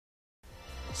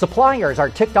Suppliers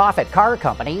are ticked off at car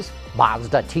companies.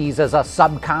 Mazda teases a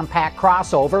subcompact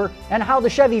crossover, and how the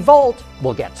Chevy Volt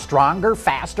will get stronger,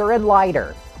 faster, and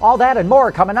lighter. All that and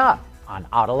more coming up on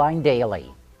Autoline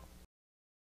Daily.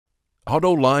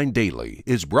 Autoline Daily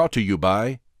is brought to you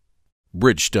by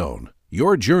Bridgestone,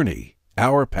 your journey,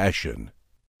 our passion,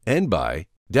 and by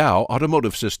Dow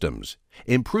Automotive Systems,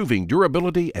 improving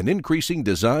durability and increasing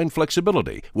design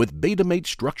flexibility with Betamate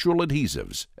structural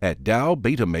adhesives at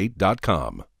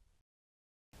dowbetamate.com.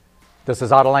 This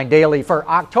is Autoline Daily for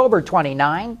October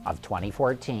 29 of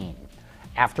 2014.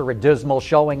 After a dismal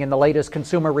showing in the latest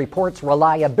Consumer Reports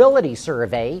Reliability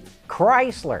Survey,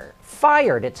 Chrysler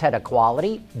fired its head of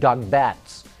quality, Doug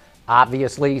Betts.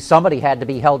 Obviously, somebody had to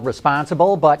be held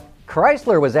responsible, but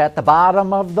Chrysler was at the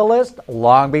bottom of the list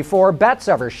long before Betts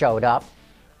ever showed up.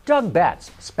 Doug Betts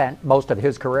spent most of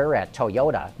his career at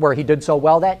Toyota, where he did so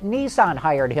well that Nissan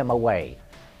hired him away.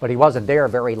 But he wasn't there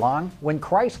very long when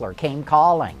Chrysler came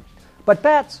calling. But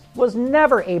Betts was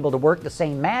never able to work the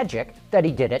same magic that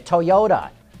he did at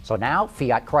Toyota. So now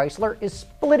Fiat Chrysler is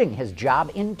splitting his job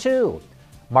in two.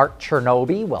 Mark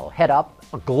Chernoby will head up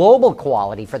global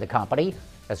quality for the company,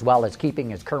 as well as keeping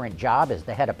his current job as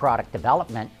the head of product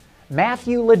development.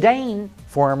 Matthew Ledane,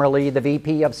 formerly the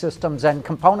VP of Systems and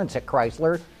Components at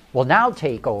Chrysler, will now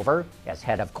take over as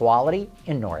head of quality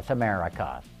in North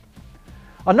America.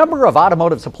 A number of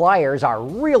automotive suppliers are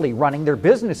really running their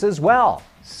businesses well.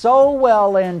 So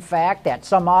well, in fact, that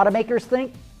some automakers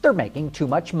think they're making too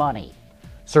much money.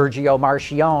 Sergio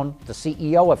Marchionne, the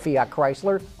CEO of Fiat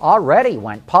Chrysler, already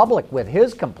went public with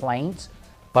his complaints,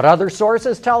 but other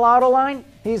sources tell Autoline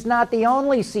he's not the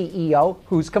only CEO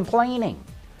who's complaining.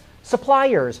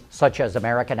 Suppliers such as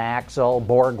American Axle,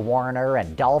 Borg-Warner,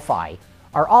 and Delphi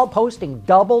are all posting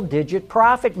double-digit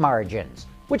profit margins,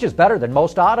 which is better than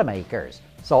most automakers.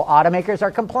 So automakers are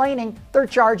complaining they're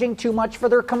charging too much for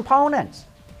their components,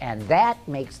 and that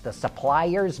makes the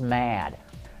suppliers mad.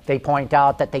 They point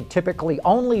out that they typically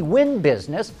only win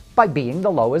business by being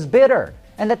the lowest bidder,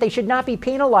 and that they should not be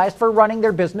penalized for running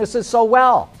their businesses so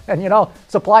well. And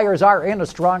suppliers are in a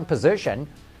strong position.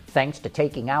 Thanks to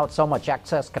taking out so much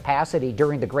excess capacity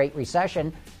during the Great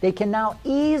Recession, they can now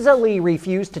easily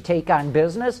refuse to take on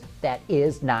business that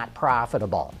is not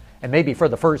profitable. And maybe for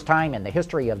the first time in the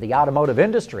history of the automotive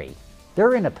industry,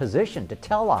 they're in a position to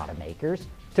tell automakers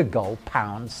to go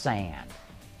pound sand.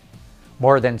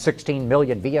 More than 16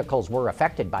 million vehicles were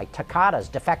affected by Takata's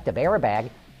defective airbag,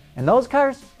 and those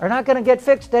cars are not going to get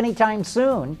fixed anytime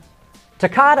soon.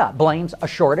 Takata blames a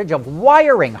shortage of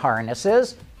wiring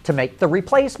harnesses to make the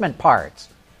replacement parts.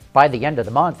 By the end of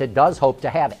the month, it does hope to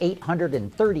have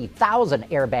 830,000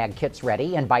 airbag kits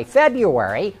ready, and by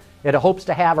February, it hopes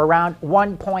to have around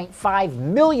 1.5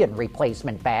 million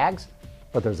replacement bags.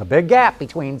 But there's a big gap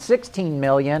between 16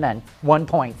 million and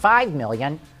 1.5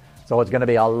 million, so it's going to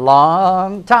be a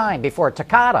long time before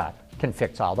Takata can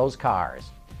fix all those cars.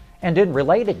 And in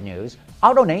related news,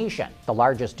 AutoNation, the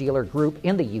largest dealer group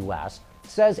in the U.S.,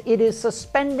 says it is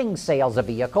suspending sales of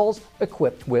vehicles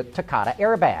equipped with Takata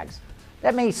airbags.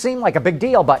 That may seem like a big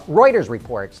deal, but Reuters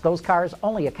reports those cars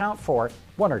only account for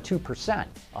 1 or 2%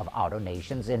 of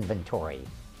AutoNation's inventory.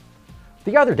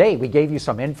 The other day, we gave you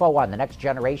some info on the next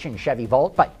generation Chevy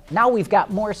Volt, but now we've got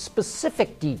more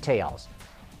specific details.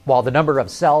 While the number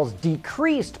of cells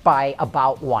decreased by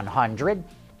about 100,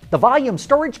 the volume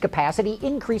storage capacity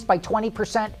increased by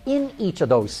 20% in each of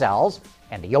those cells,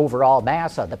 and the overall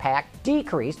mass of the pack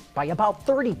decreased by about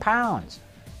 30 pounds.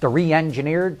 The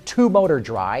re-engineered two-motor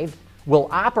drive will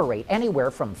operate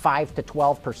anywhere from 5 to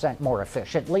 12% more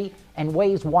efficiently and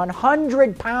weighs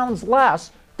 100 pounds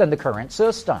less than the current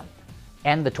system.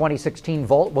 And the 2016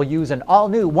 Volt will use an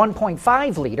all-new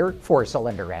 1.5-liter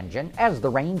four-cylinder engine as the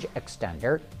range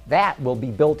extender. That will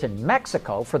be built in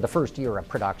Mexico for the first year of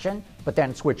production, but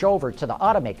then switch over to the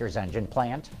automaker's engine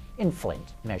plant in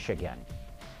Flint, Michigan.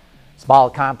 Small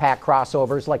compact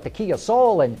crossovers like the Kia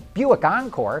Soul and Buick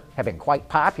Encore have been quite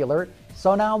popular,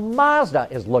 so now Mazda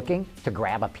is looking to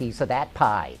grab a piece of that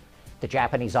pie. The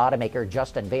Japanese automaker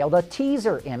just unveiled a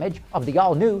teaser image of the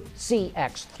all-new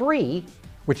CX-3,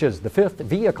 which is the fifth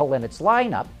vehicle in its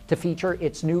lineup to feature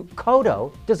its new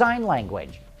Kodo design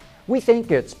language. We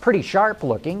think it's pretty sharp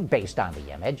looking based on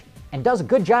the image and does a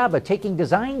good job of taking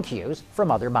design cues from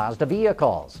other Mazda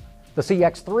vehicles. The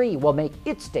CX-3 will make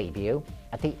its debut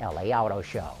at the LA Auto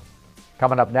Show.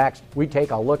 Coming up next, we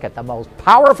take a look at the most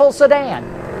powerful sedan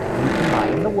that you can buy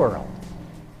in the world.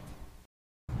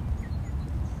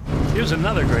 Here's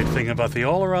another great thing about the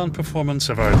all-around performance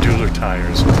of our Dueler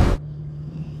tires.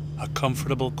 A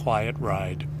comfortable, quiet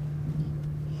ride.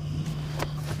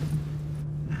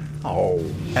 Oh.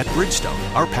 At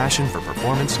Bridgestone, our passion for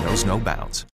performance knows no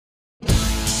bounds.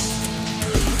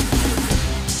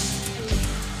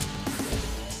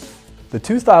 The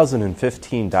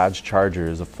 2015 Dodge Charger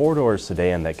is a four-door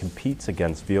sedan that competes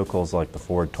against vehicles like the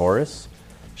Ford Taurus,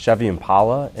 Chevy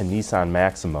Impala, and Nissan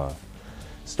Maxima.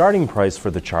 Starting price for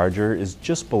the Charger is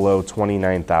just below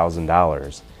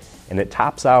 $29,000, and it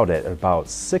tops out at about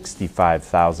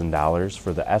 $65,000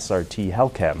 for the SRT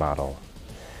Hellcat model.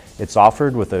 It's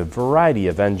offered with a variety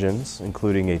of engines,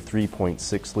 including a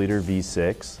 3.6-liter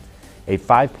V6, a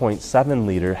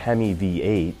 5.7-liter Hemi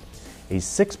V8, a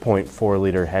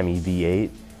 6.4-liter Hemi V8,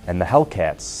 and the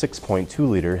Hellcat's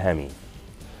 6.2-liter Hemi.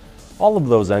 All of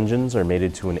those engines are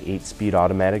mated to an 8-speed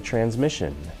automatic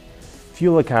transmission.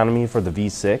 Fuel economy for the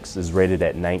V6 is rated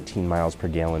at 19 miles per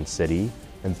gallon city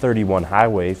and 31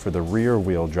 highway for the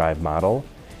rear-wheel drive model,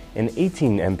 and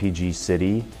 18 mpg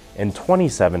city and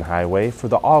 27 highway for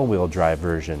the all-wheel drive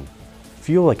version.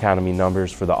 Fuel economy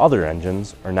numbers for the other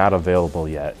engines are not available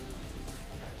yet.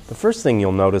 The first thing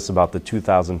you'll notice about the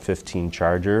 2015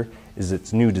 Charger is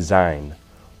its new design.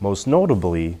 Most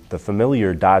notably, the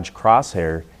familiar Dodge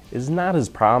Crosshair is not as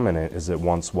prominent as it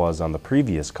once was on the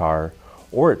previous car,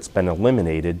 or it's been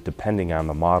eliminated depending on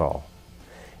the model.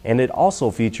 And it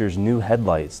also features new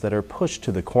headlights that are pushed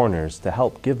to the corners to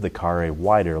help give the car a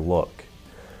wider look.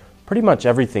 Pretty much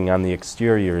everything on the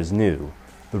exterior is new.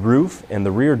 The roof and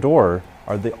the rear door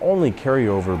are the only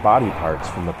carryover body parts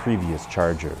from the previous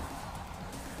Charger.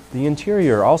 The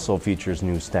interior also features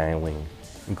new styling,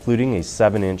 including a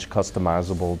 7-inch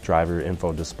customizable driver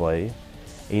info display,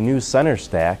 a new center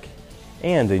stack,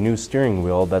 and a new steering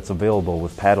wheel that's available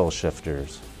with paddle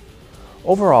shifters.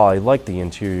 Overall, I like the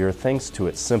interior thanks to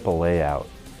its simple layout.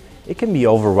 It can be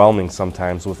overwhelming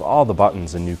sometimes with all the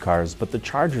buttons in new cars, but the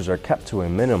Chargers are kept to a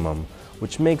minimum,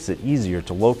 which makes it easier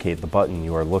to locate the button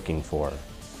you are looking for.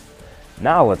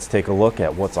 Now let's take a look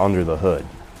at what's under the hood.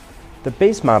 The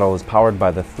base model is powered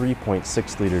by the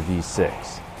 3.6-liter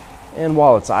V6, and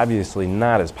while it's obviously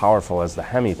not as powerful as the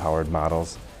Hemi-powered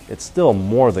models, it's still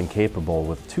more than capable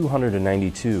with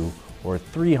 292 or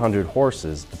 300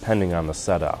 horses depending on the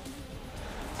setup.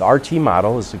 The RT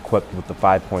model is equipped with the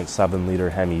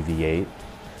 5.7-liter Hemi V8.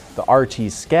 The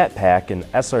RT Scat Pack and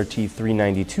SRT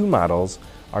 392 models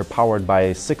are powered by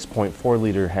a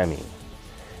 6.4-liter Hemi.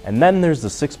 And then there's the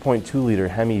 6.2-liter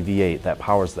Hemi V8 that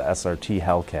powers the SRT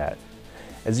Hellcat.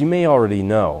 As you may already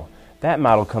know, that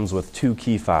model comes with two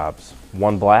key fobs,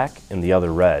 one black and the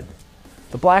other red.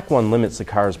 The black one limits the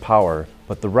car's power,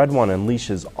 but the red one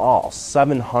unleashes all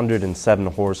 707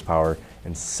 horsepower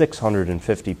and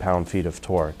 650 pound-feet of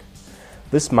torque.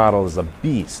 This model is a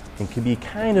beast and can be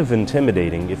kind of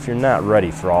intimidating if you're not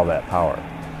ready for all that power.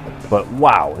 But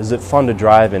wow, is it fun to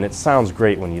drive, and it sounds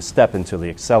great when you step into the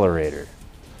accelerator.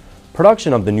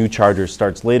 Production of the new Charger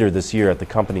starts later this year at the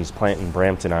company's plant in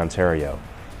Brampton, Ontario.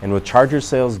 And with Charger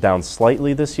sales down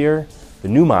slightly this year, the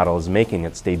new model is making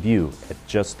its debut at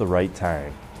just the right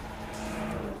time.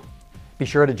 Be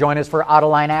sure to join us for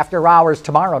Autoline After Hours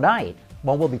tomorrow night,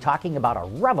 when we'll be talking about a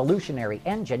revolutionary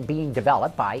engine being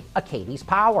developed by Acades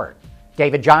Power.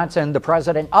 David Johnson, the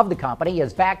president of the company,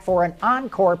 is back for an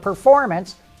encore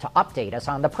performance to update us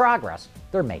on the progress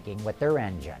they're making with their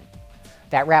engine.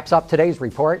 That wraps up today's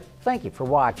report. Thank you for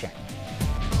watching.